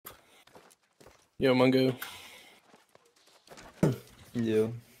Yo, Mungo. Yeah.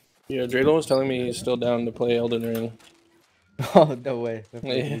 Yeah, Dreidel was telling me he's still down to play Elden Ring. Oh, no way.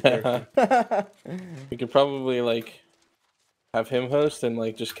 Yeah. We could probably, like, have him host and,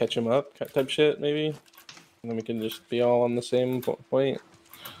 like, just catch him up type shit, maybe? And then we can just be all on the same point.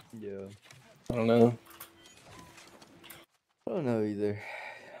 Yeah. I don't know. I don't know either.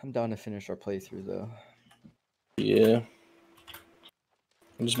 I'm down to finish our playthrough, though. Yeah.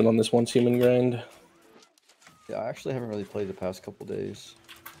 I've just been on this one human grind. Yeah, I actually haven't really played the past couple days.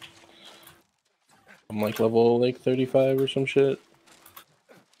 I'm, like, level, like, 35 or some shit.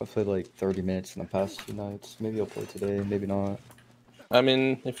 I played, like, 30 minutes in the past 2 nights. Maybe I'll play today, maybe not. I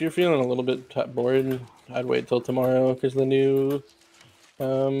mean, if you're feeling a little bit bored, I'd wait till tomorrow, because the new,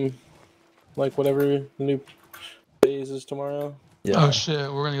 like, whatever the new phase is tomorrow. Yeah. Oh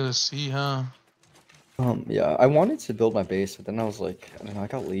shit, we're gonna go to sea, huh? Yeah, I wanted to build my base, but then I was like, I don't know, I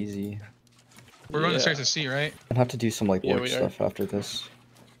got lazy. We're going straight to sea, right? I'd have to do some, like, Yeah, work we are. stuff after this.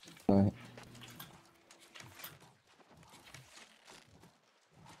 Right.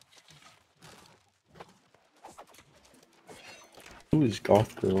 Who is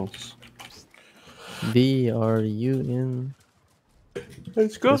Goth Girls? VRUN.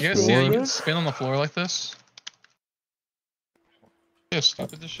 It's good. You guys see how you can spin on the floor like this? See how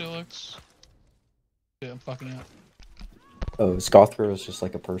stupid this shit looks? Yeah, I'm fucking up. Oh, is Goth Girls just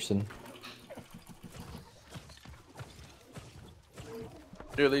like a person?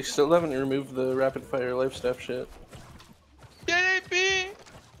 Dude, they still haven't removed the rapid fire life staff shit. Yay, B!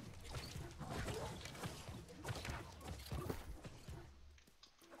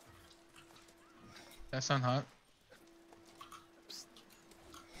 That sound hot?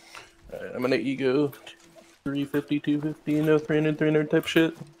 Alright, I'm gonna ego 350, 250, no 300, 300 type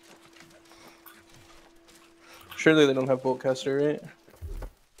shit. Surely they don't have Boltcaster, right?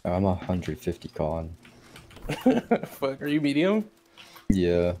 I'm 150 con. Fuck, are you medium?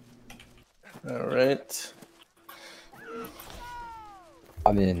 Yeah. Alright.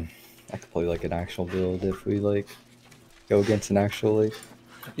 I mean, I could play like an actual build if we like go against an actual like.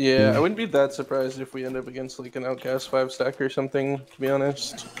 Yeah, I wouldn't be that surprised if we end up against like an Outcast 5 stack or something, to be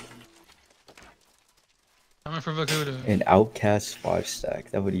honest. Coming for Vakuda. An Outcast 5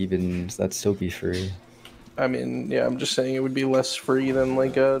 stack. That'd still be free. I mean, yeah, I'm just saying it would be less free than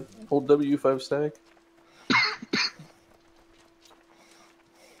like a old W5 stack.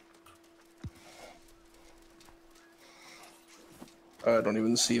 I don't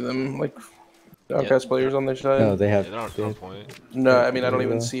even see them, like, Outcast players on their side. No, they have. Yeah, they're on front point. No, I mean, I don't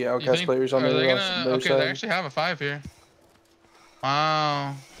even see Outcast players on their side. Okay, they actually have a 5 here.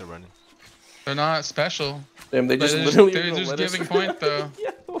 Wow. They're running. They're not special. Damn, they just They're literally just giving point though.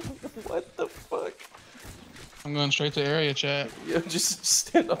 Yo, what the fuck? I'm going straight to area chat. Yo, just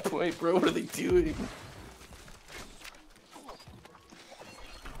stand up point, bro. What are they doing?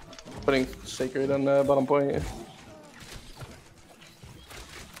 Putting Sacred on bottom point.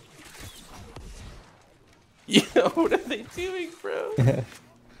 Yo, what are they doing, bro?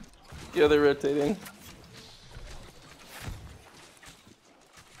 Yeah, they're rotating.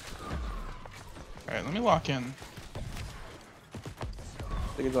 Alright, let me lock in. I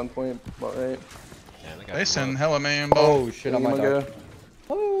think it's on point, about right. Yeah, They send hella man ball. Oh shit! I might die.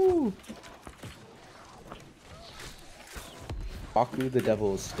 Oh. Aku the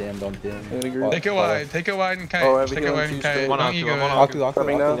devil is stand on pin. Take it wide, take it wide and kite. Oh, I have a take it healing wide and too kite. still. One Don't Aku, ego I'm on it. Aku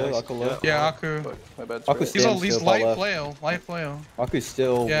Coming low, now. Aku low. Yeah, Aku. Fuck, my bad. Aku's Sorry. He's Still light flail. flail, light flail. Aku's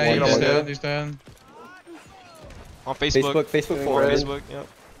still. Yeah, one he's on dead. dead, he's dead. On Facebook. Facebook Doing 4. red. Facebook, yep.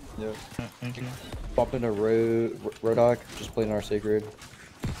 Yep. Yeah, thank you. Bumping a Rodoc, just playing our sacred.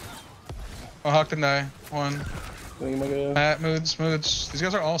 Oh, Hawk didn't die. One. Doing my guy. Matt, moods. These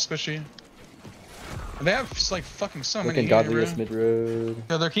guys are all squishy. They have like fucking so many Looking here, godliest bro. mid road.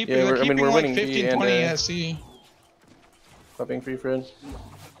 Yeah, they're keeping, Yeah, they're I mean, keeping we're like winning B 15, and, 20 at C. Popping free Fred.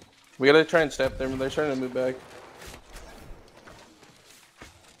 We gotta try and step them. They're starting to move back.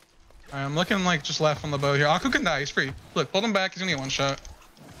 I'm looking like just left on the bow here. Aku can die, he's free. Look, pull him back, he's gonna get one shot.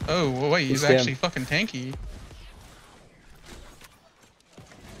 Oh, well, wait, he's Stand. actually fucking tanky.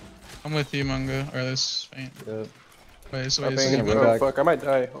 I'm with you, Mungo. Or this faint. Yep. Wait, so I wait, think, gonna oh back. fuck, I might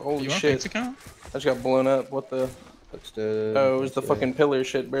die. Holy you want shit. faint account? I just got blown up. What the? Looks dead. Oh, it was the Looks fucking pillar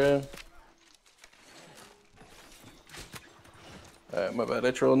shit, bro. Alright, my bad.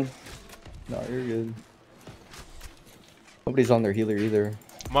 I trolled. No, you're good. Nobody's on their healer either.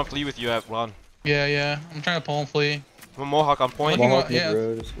 I'm on flee with you at one. Yeah. I'm trying to pull and flee. I'm a Mohawk on point. Looking Mohawk what- yeah. mid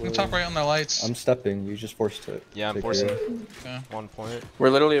road as I'm well. top right on their lights. I'm stepping. You just forced it. Yeah, I'm Take forcing. care. Okay. 1 point. We're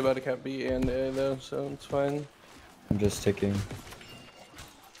literally about to cap B and A though, so it's fine. I'm just ticking.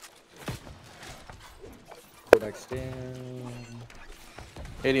 next down.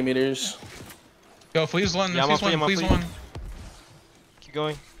 80 meters. Go, please one. Yeah, I'm on Please fleet, one. I'm on Please fleet. one. Keep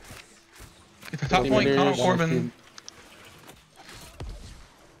going. Get the top 50 point. Connor meters. Corbin.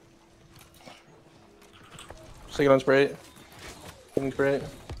 Second on spray. Second spray.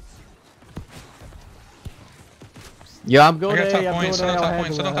 Yeah, I'm I going got A. top I'm point. going Sit A. on I'll top point.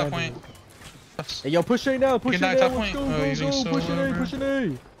 handle Sit it, on I'll top handle point. it. Hey, yo, push A now. Push can A die now. top Let's point. go, Oh, go, he's go. so Push an low, A. bro. Push an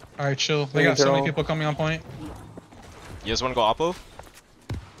A. Alright, chill. They got so many control. people coming on point. You guys wanna go oppo?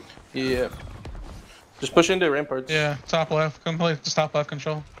 Yeah. Just push into ramparts. Yeah, top left. Complete. Just top left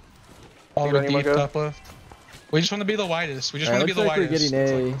control. All Take the it on way you, deep Marco. top left. We just want to be the widest. We just Alright, want to be the looks like we're widest. getting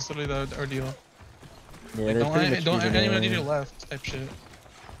It's, A. like, it's literally the ordeal. Yeah, Like, they're pretty much don't getting anyone A. to your left type shit.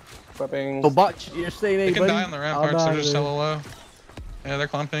 Clapping. Oh, botch. You're staying A, They can buddy. die on the I'll ramparts. die They're just there. hella low. Yeah, they're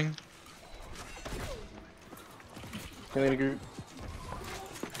clumping. Healing a group.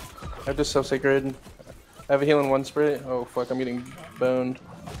 I have this self-sacred. I have a healing one spray. Oh fuck, I'm getting boned.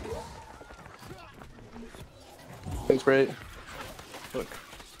 Thanks, spray. Look.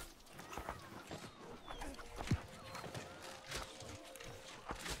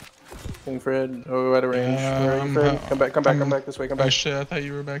 King Fred. Oh, we're out of range. Where are you, Fred? Come back, come back, come back this way, come Oh back. shit, I thought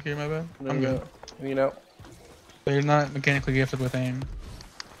you were back here, my bad. There I'm we good. go. You know. They're not mechanically gifted with aim.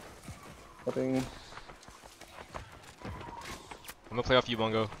 Clapping. I'm gonna play off you,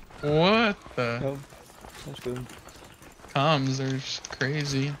 Bungo. What the? No, that's good. Comms, they're just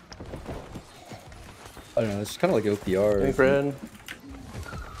crazy. I don't know. It's kind of like OPR. King Fred.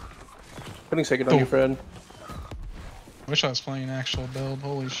 Putting second on Oh. you, Fred. I wish I was playing an actual build,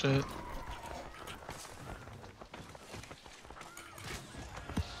 holy shit.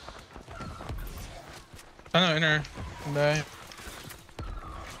 I know, inner. Die.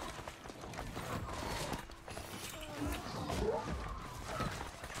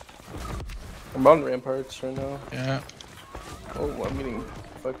 I'm on ramparts right now. Yeah. Oh, I'm getting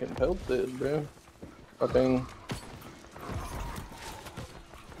fucking pelted, bro. Fucking.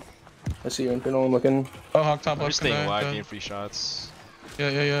 I see your internal. I'm looking. Oh, hawk top I'm left. just can staying die, alive, dead. getting free shots. Yeah,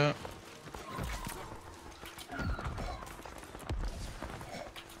 yeah, yeah.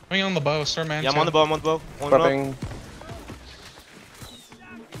 Swing on the bow, sir, man. Yeah, I'm on the bow, I'm on the bow. One up. Clapping.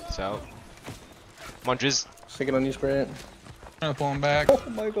 It's out. I'm on Driz. Second on you, spray it. Trying to pull him back. Oh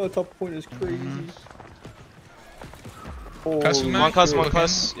my god, top point is crazy. Oh, Cuss him Come on, out. cuss, Good. come on,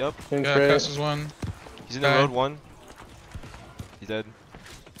 cuss. Yep. King Yeah, spray Cuss it. is one. He's in the Die. road, one. He's dead.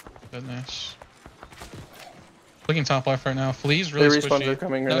 Goodness. Looking top left right now. Flea's Their really respawns squishy. are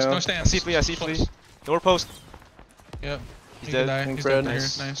coming right no, now. no stands. I see flea, I see flea. Door post. Yep. He's He can dead. die. King He's Fred. dead here.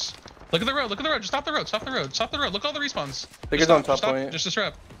 Nice. Nice. Look at the road. Look at the road. Just stop the road. Stop the road. Stop the road. Look at all the respawns. Figure's Just on stop, top just point. stop. Just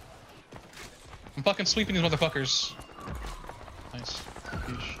disrupt. I'm fucking sweeping these motherfuckers. Nice.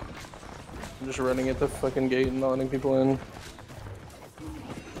 Sheesh. I'm just running at the fucking gate and not letting people in.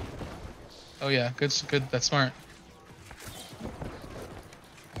 Oh yeah, good, good. That's smart.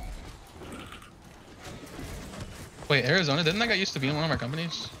 Wait, Arizona? Didn't that guy used to be in one of our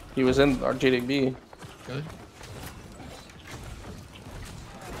companies? He was in our JDB. Really?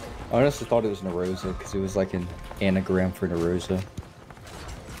 I honestly thought it was Narosa because it was like an anagram for Narosa.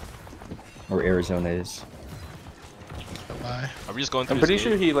 Or Arizona is. Bye. Are we just going through I'm this pretty gate?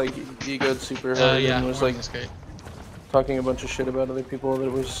 sure he like egoed super hard Yeah. and was we're like in this gate. talking a bunch of shit about other people that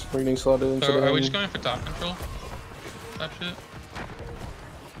was were getting slotted into So are them. we just going for top control? Type shit.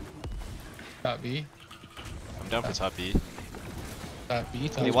 Top B. I'm down for top B. Top B.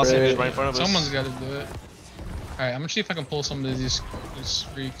 Top Hey, B. Watson great. is right in front of us. Someone's got to do it. Alright, I'm gonna see if I can pull some of these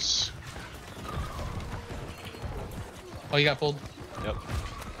freaks. Oh, you got pulled. Yep.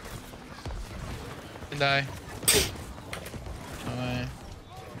 Can die. Alright.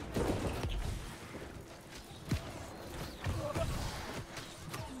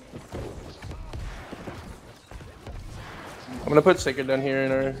 I'm gonna put Sacred down here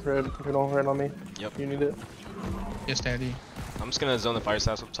in our red. If you don't right on me. Yep. You need it. Yes, daddy. I'm just gonna zone the fire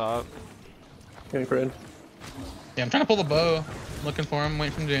staff up top. Okay, Fred. Yeah, I'm trying to pull the bow. I'm looking for him,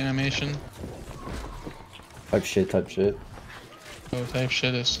 waiting for him to do animation. Type shit, type shit. Oh, type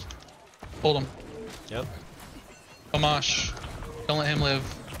shit is. Pulled him. Yep. Kamash. Don't let him live.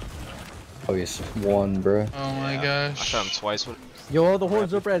 Oh yes, one, bro. Oh my I gosh. shot him twice. With... Yo, all the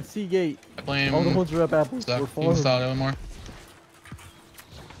horns up at Seagate. I blame All the horns are up at We're Zuck. He farming. needs to auto more.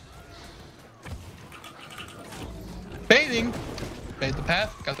 Baiting! Bait the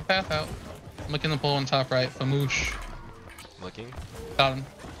path. Got the path out. I'm looking to pull on top right. Famoosh. Looking. Got him.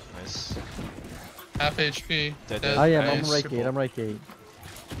 Nice. Half HP. Dead, Dead. dead. I am. I'm Nice. right gate. I'm right gate.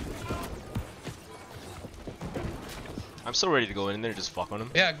 I'm still ready to go in there and just fuck on him.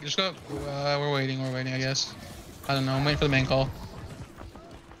 Yeah, just go. We're waiting, I guess. I don't know, I'm waiting for the main call.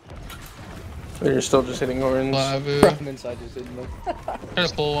 Or you're still just hitting horns. Lavu. I'm inside just hitting them. Try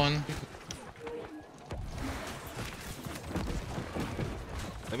to pull one.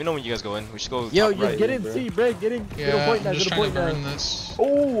 Let me know when you guys go in. We should go. Yo, top you right. get in C, Brad. Get in. Get a Yeah, point now. I'm just Get a trying to point burn now. this.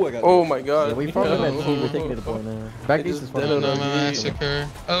 Oh, I got Oh my god. Yeah, we found him at No, C. We're no. taking it a point now. Back It east just is fine. did Oh it no, on my me. massacre.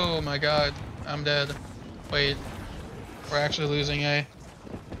 Oh my god, I'm dead. Wait, we're actually losing A.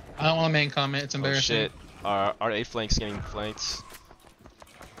 I don't want to main comment, it's Oh embarrassing. shit. Our A flank's getting flanked.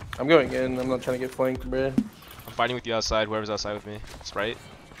 I'm going in. I'm not trying to get flanked, bruh. I'm fighting with you outside. Whoever's outside with me. Sprite.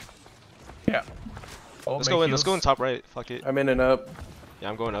 Yeah. Oh, Let's make go in. Let's go in heals. top right. Fuck it. I'm in and up. Yeah,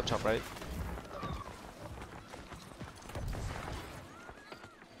 I'm going up top right.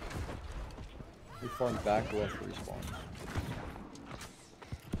 We farm back left respawn.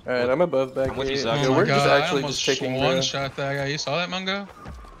 Alright, I'm above back I'm with you, eight. Zach. Oh Yeah, my we're god, just I actually almost just taking one the... shot that guy. You saw that, Mungo?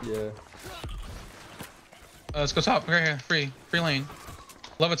 Yeah. Let's go top, right here, free lane.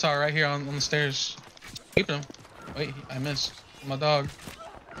 Levitar right here on the stairs. Keep him. Wait, I missed. My dog.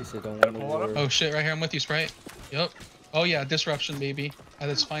 He said don't want to Pull it up. war. Oh shit, right here, I'm with you, Sprite. Yup. Oh yeah, disruption, baby. At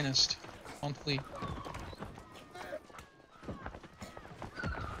its finest. On fleek.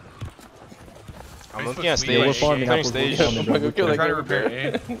 I'm Facebook looking at sweet. stage. Yeah, we're farming Clearing apples, stage. we're I'm gonna go kill They're that trying to guy.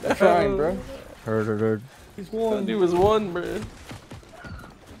 repair A. I'm trying, bro. Heard. He's That one. dude was one, bruh.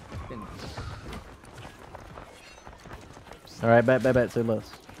 Alright, bet. Say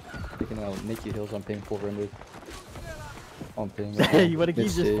less. Taking out Nikki Hills on ping 400. On ping. Hey, you wanna keep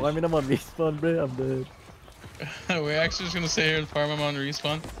just Mid-stage. farming them on respawn, bro? I'm dead. We're actually just gonna stay here and farm him on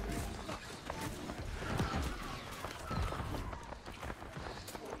respawn.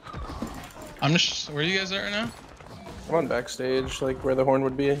 I'm just. Where are you guys at right now? I'm on backstage, like where the horn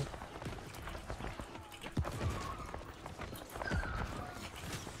would be.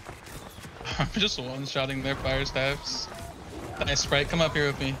 I'm just one-shotting their fire staffs. Nice, Sprite. Come up here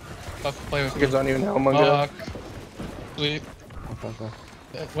with me. Play with me. Kids on you now, Mungo. Fuck. Sweet. Okay.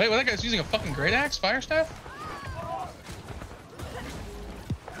 Wait, what? That guy's using a fucking great axe, fire staff?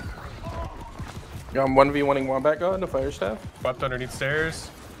 Yeah, I'm 1v1ing Wombat God, the fire staff. Buffed underneath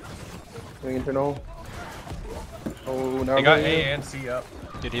stairs. Doing internal. Oh, now They I'm got going A in. and C up.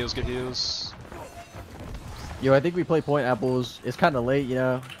 Good heals. Good heals. Yo, I think we play point apples. It's kind of late, you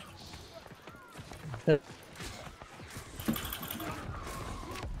know.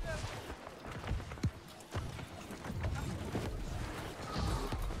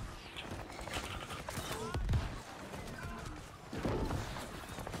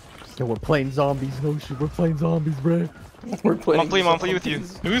 Yo, we're playing zombies. No shit, we're playing zombies, bro. We're playing. I'm playing with you.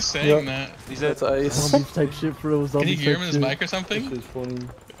 Who's saying that? He's it. That's ice. Zombies type shit, bro. Can Zombies you hear type him in his shit. mic or something? This is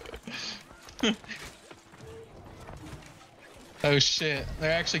funny. Oh shit.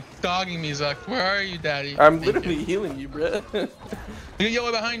 They're actually dogging me, Zuck. Where are you, daddy? I'm Thank literally you. healing you, bruh. Look at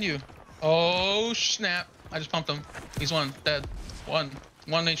Yoa behind you. Oh snap. I just pumped him. He's one. Dead. One.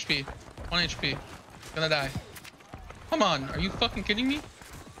 1 HP. 1 HP. Gonna die. Come on. Are you fucking kidding me?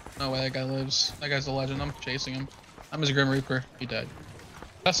 No way that guy lives. That guy's a legend. I'm chasing him. I'm his Grim Reaper. He died.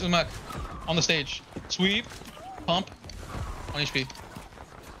 That's Umak. On the stage. Sweep. Pump. 1 HP.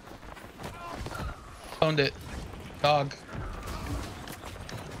 Owned it. Dog.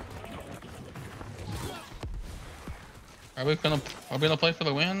 Are we gonna play for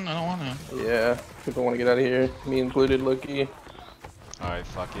the win? I don't wanna. Yeah, people want to get out of here. Me included, Loki. Alright,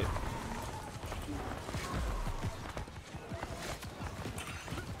 fuck it.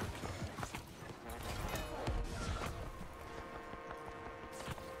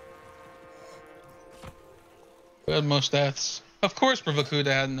 Who had most deaths? Of course Bravakuda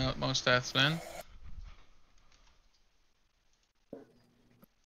had most deaths, man.